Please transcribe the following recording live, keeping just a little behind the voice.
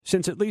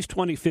Since at least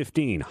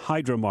 2015,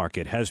 Hydra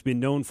Market has been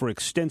known for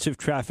extensive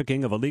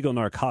trafficking of illegal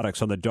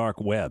narcotics on the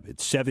dark web.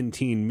 Its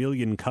 17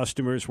 million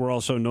customers were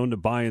also known to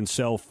buy and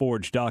sell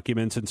forged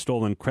documents and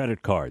stolen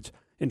credit cards.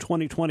 In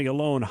 2020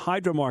 alone,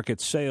 Hydra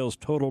Market's sales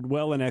totaled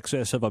well in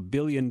excess of $1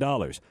 billion,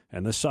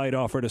 and the site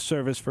offered a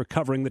service for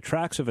covering the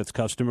tracks of its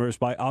customers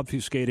by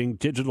obfuscating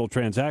digital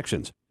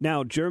transactions.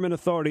 Now, German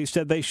authorities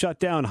said they shut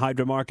down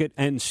Hydra Market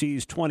and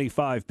seized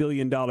 $25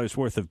 billion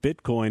worth of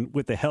Bitcoin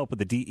with the help of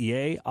the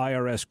DEA,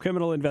 IRS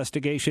criminal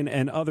investigation,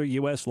 and other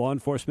U.S. law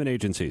enforcement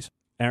agencies.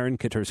 Aaron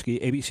Katersky,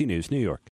 ABC News, New York.